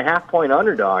 29.5-point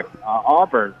underdog,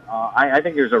 Auburn. I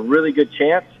think there's a really good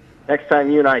chance next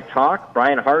time you and I talk,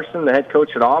 Brian Harsin, the head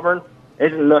coach at Auburn,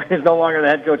 is no longer the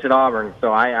head coach at Auburn.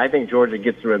 So I think Georgia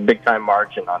gets through a big-time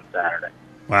margin on Saturday.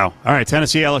 Wow. All right,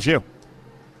 Tennessee, LSU.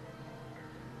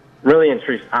 Really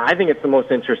interesting. I think it's the most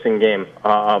interesting game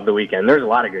of the weekend. There's a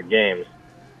lot of good games.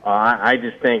 I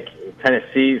just think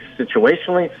Tennessee,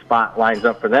 situationally, spot lines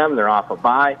up for them. They're off a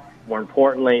bye. More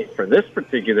importantly, for this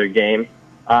particular game,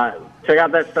 check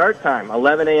out that start time,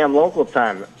 11 a.m. local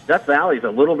time. Death Valley's a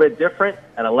little bit different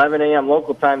at 11 a.m.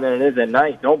 local time than it is at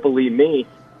night. Don't believe me.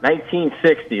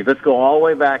 1960, let's go all the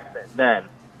way back then.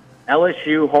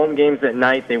 LSU home games at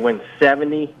night, they win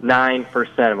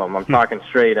 79% of them. I'm talking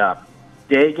straight up.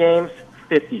 Day games,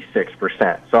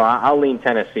 56%. So I'll lean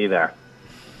Tennessee there.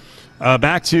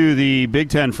 Back to the Big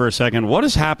Ten for a second. What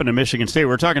has happened to Michigan State? We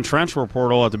were talking transfer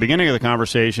portal at the beginning of the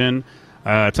conversation.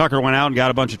 Tucker went out and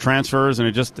got a bunch of transfers, and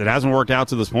it hasn't worked out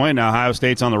to this point. Now Ohio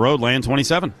State's on the road, laying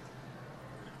 27.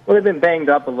 Well, they've been banged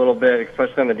up a little bit,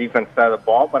 especially on the defense side of the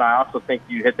ball, but I also think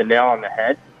you hit the nail on the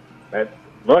head.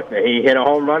 Look, he hit a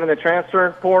home run in the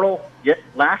transfer portal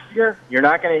last year. You're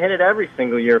not going to hit it every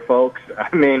single year, folks.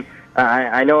 I mean,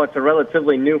 I know it's a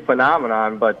relatively new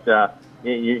phenomenon, but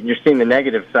you're seeing the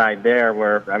negative side there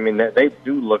where, I mean, they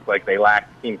do look like they lack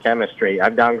team chemistry.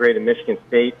 I've downgraded Michigan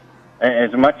State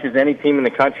as much as any team in the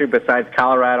country besides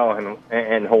Colorado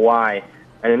and Hawaii.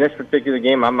 And in this particular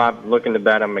game, I'm not looking to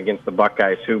bet them against the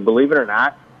Buckeyes, who, believe it or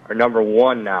not, are number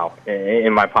one now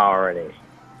in my power ratings.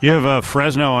 You have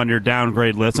Fresno on your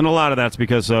downgrade list, and a lot of that's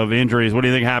because of injuries. What do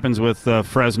you think happens with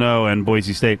Fresno and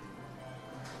Boise State?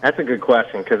 That's a good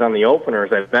question, because on the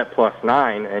openers, I bet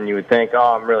 +9, and you would think,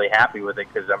 I'm really happy with it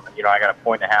because I got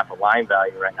 1.5 of line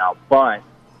value right now. But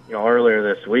earlier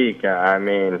this week,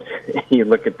 you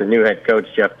look at the new head coach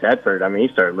Jeff Tedford. I mean,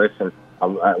 he started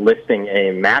listing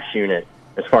a mash unit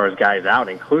as far as guys out,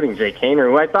 including Jay Kaner,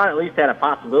 who I thought at least had a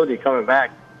possibility of coming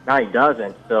back. Now he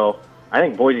doesn't. So I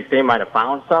think Boise State might have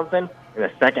found something in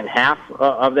the second half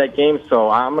of that game. So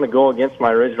I'm going to go against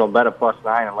my original bet of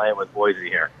 +9 and lay it with Boise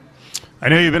here. I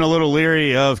know you've been a little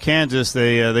leery of Kansas.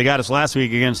 They got us last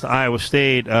week against Iowa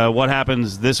State. What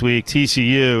happens this week?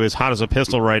 TCU is hot as a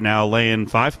pistol right now, laying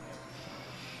 5.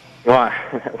 Well,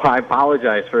 I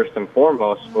apologize first and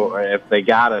foremost for if they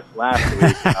got us last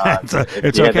week.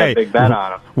 It's you okay. Had that big bet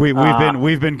on them.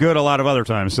 We've been good a lot of other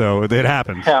times, so it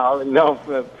happens. Yeah, no,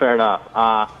 fair enough.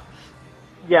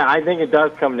 Yeah, I think it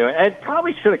does come to an end. It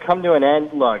probably should have come to an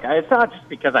end. Look, it's not just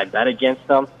because I bet against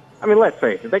them. I mean, let's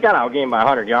face it, they got outgained by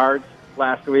 100 yards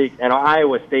last week, and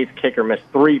Iowa State's kicker missed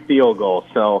 3 field goals.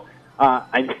 So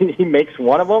he makes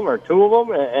one of them or 2 of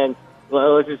them, and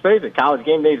let's just face it, College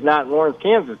Game Day is not in Lawrence,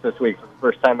 Kansas this week for the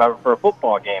first time ever for a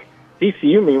football game.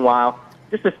 TCU, meanwhile,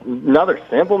 just another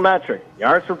simple metric,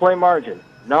 yards per play margin,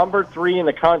 number 3 in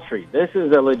the country. This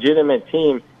is a legitimate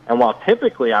team, and while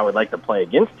typically I would like to play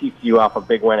against TCU off a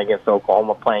big win against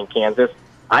Oklahoma playing Kansas,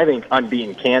 I think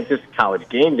unbeaten Kansas, College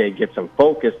Game Day gets them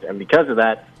focused, and because of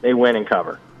that, they win and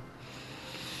cover.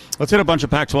 Let's hit a bunch of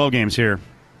Pac-12 games here.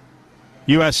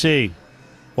 USC,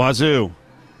 Wazoo,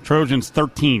 Trojans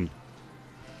 13.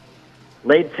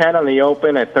 Laid 10 on the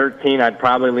open at 13. I'd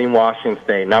probably lean Washington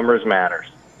State. Numbers matters.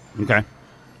 Okay.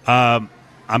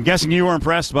 I'm guessing you were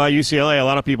impressed by UCLA. A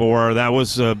lot of people were. That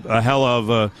was a hell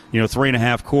of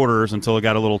 3.5 quarters until it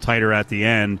got a little tighter at the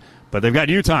end. But they've got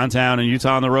Utah in town, and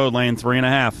Utah on the road laying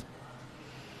 3.5.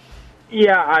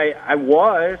 Yeah, I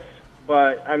was.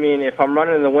 But, I mean, if I'm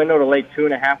running in the window to lay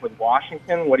 2.5 with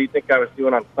Washington, what do you think I was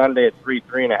doing on Sunday at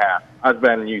 3.5? I was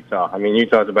betting Utah. I mean,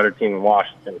 Utah's a better team than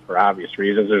Washington for obvious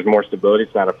reasons. There's more stability.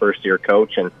 It's not a first-year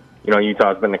coach. And,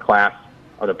 Utah's been the class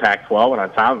of the Pac-12. And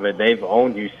on top of it, they've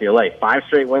owned UCLA. 5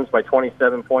 straight wins by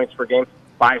 27 points per game.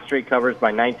 5 straight covers by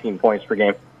 19 points per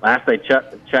game. Last I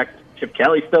checked, Chip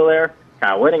Kelly's still there.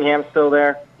 Kyle Whittingham's still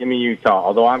there. Give me Utah.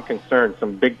 Although I'm concerned,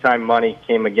 some big-time money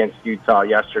came against Utah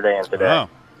yesterday and today. Oh.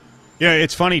 Yeah,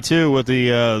 it's funny, too, with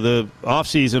the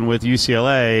offseason with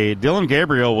UCLA, Dylan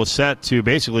Gabriel was set to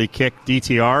basically kick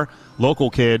DTR, local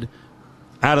kid,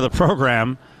 out of the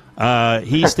program.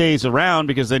 He stays around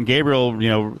because then Gabriel,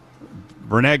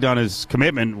 reneged on his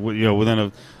commitment,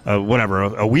 within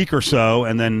a week or so,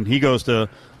 and then he goes to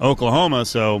Oklahoma.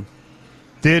 So,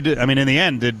 in the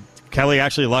end, did Kelly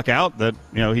actually luck out that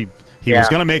he was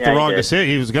going to make the wrong decision?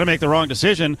 He was going to make the wrong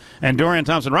decision, and Dorian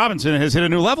Thompson-Robinson has hit a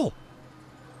new level.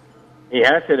 He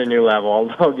has hit a new level,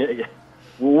 although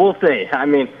we'll see. I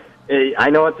mean, I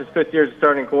know it's his 5th year as a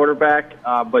starting quarterback,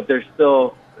 but there's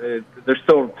still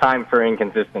time for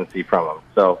inconsistency from him.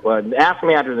 So ask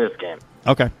me after this game.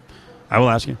 Okay. I will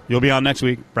ask you. You'll be on next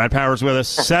week. Brad Powers with us.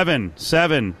 7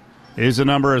 is the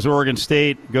number as Oregon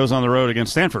State goes on the road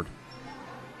against Stanford.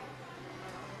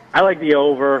 I like the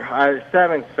over.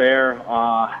 7's fair.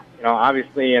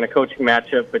 Obviously in a coaching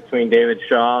matchup between David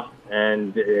Shaw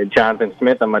and Jonathan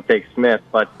Smith, I'm going to take Smith,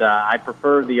 but I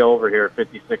prefer the over here at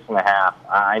 56.5.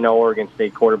 I know Oregon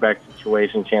State quarterback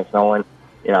situation, Chance Nolan,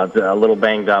 it's a little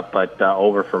banged up, but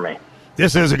over for me.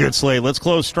 This is a good slate. Let's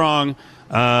close strong.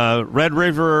 Red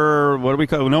River, what do we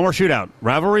call it? No more shootout.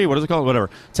 Rivalry? What is it called? Whatever.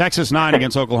 Texas 9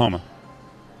 against Oklahoma.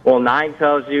 Well, 9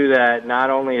 tells you that not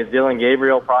only is Dylan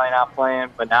Gabriel probably not playing,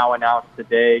 but now announced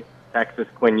today, Texas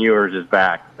Quinn Ewers is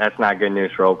back. That's not good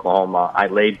news for Oklahoma. I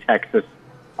laid Texas.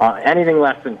 Anything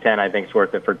less than 10, I think, is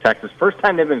worth it for Texas. First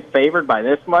time they've been favored by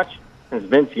this much since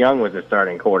Vince Young was the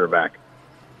starting quarterback.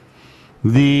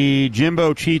 The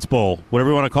Jimbo Cheats Bowl, whatever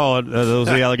you want to call it, those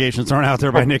are the allegations thrown out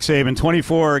there by Nick Saban.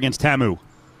 24 against Tamu.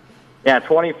 Yeah,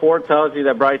 24 tells you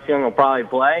that Bryce Young will probably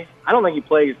play. I don't think he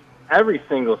plays every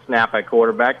single snap at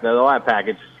quarterback. They'll have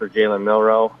packages for Jalen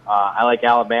Milroe. I like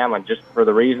Alabama just for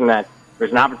the reason that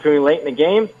there's an opportunity late in the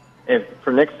game.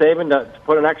 For Nick Saban to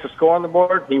put an extra score on the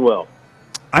board, he will.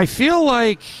 I feel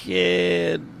like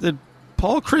the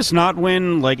Paul Chris not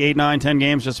win like 8, 9, 10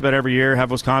 games just about every year,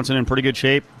 have Wisconsin in pretty good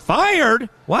shape. Fired?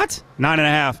 What?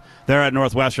 9.5. They're at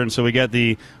Northwestern, so we get are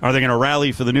they going to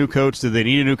rally for the new coach? Do they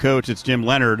need a new coach? It's Jim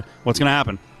Leonhard. What's going to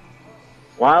happen?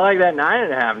 Well, I like that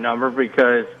 9.5 number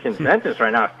because consensus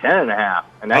right now is 10.5.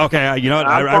 And okay, you know what?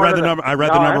 I read the number. I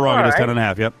read the number wrong. It is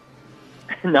 10.5. Yep.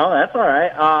 No, that's all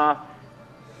right.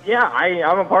 Yeah,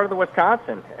 I'm a part of the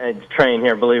Wisconsin train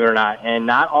here, believe it or not. And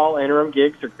not all interim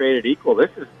gigs are created equal. This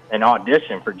is an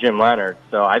audition for Jim Leonhard.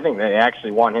 So I think they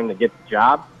actually want him to get the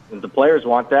job. If the players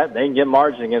want that, they can get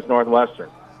margin against Northwestern.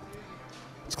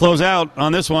 Let's close out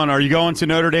on this one. Are you going to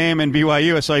Notre Dame and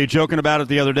BYU? I saw you joking about it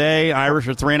the other day. Irish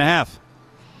are 3.5.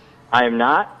 I am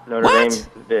not. Notre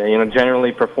Dame,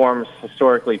 generally performs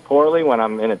historically poorly when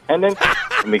I'm in attendance.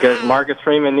 And because Marcus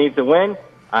Freeman needs to win,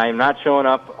 I am not showing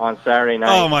up on Saturday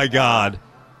night. Oh, my God.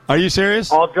 Are you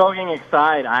serious? All joking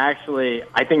aside, I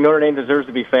think Notre Dame deserves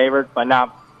to be favored, but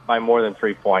not by more than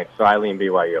 3 points, so I lean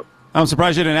BYU. I'm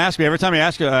surprised you didn't ask me. Every time I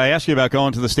ask you about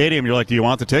going to the stadium, you're like, do you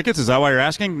want the tickets? Is that why you're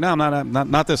asking? No,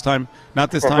 not this time.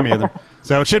 Not this time either.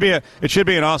 So it should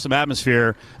be an awesome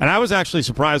atmosphere. And I was actually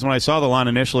surprised when I saw the line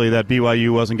initially that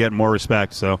BYU wasn't getting more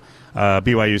respect. So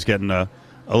BYU's getting a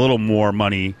little more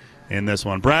money in this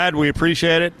one. Brad, we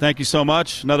appreciate it. Thank you so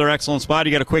much. Another excellent spot.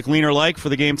 You got a quick leaner like for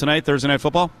the game tonight, Thursday Night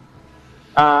Football?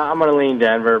 I'm going to lean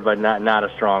Denver, but not a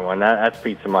strong one. That's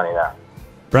pizza money now.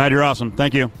 Brad, you're awesome.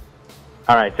 Thank you.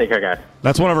 All right, take care, guys.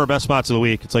 That's one of our best spots of the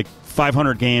week. It's like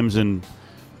 500 games in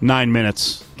 9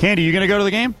 minutes. Candy, you going to go to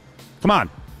the game? Come on.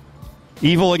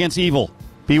 Evil against evil.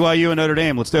 BYU and Notre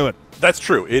Dame. Let's do it. That's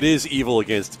true. It is evil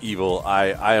against evil.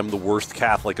 I am the worst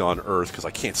Catholic on earth because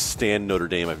I can't stand Notre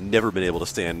Dame. I've never been able to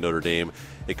stand Notre Dame.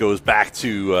 It goes back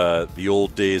to the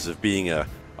old days of being a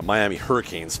Miami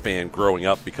Hurricanes fan growing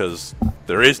up because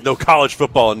there is no college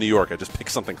football in New York. I just pick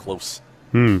something close.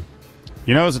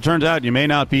 As it turns out, you may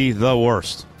not be the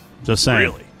worst. Just saying.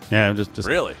 Really? Yeah, just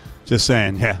really? Just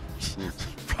saying, yeah.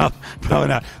 Probably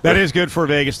not. That is good for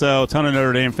Vegas, though. A ton of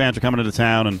Notre Dame fans are coming into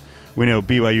town, and we know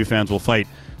BYU fans will fight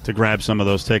to grab some of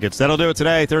those tickets. That'll do it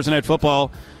today. Thursday Night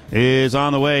Football is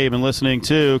on the way. You've been listening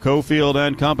to Cofield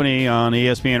and Company on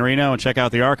ESPN Reno, and check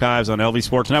out the archives on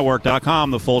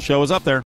lvsportsnetwork.com. The full show is up there.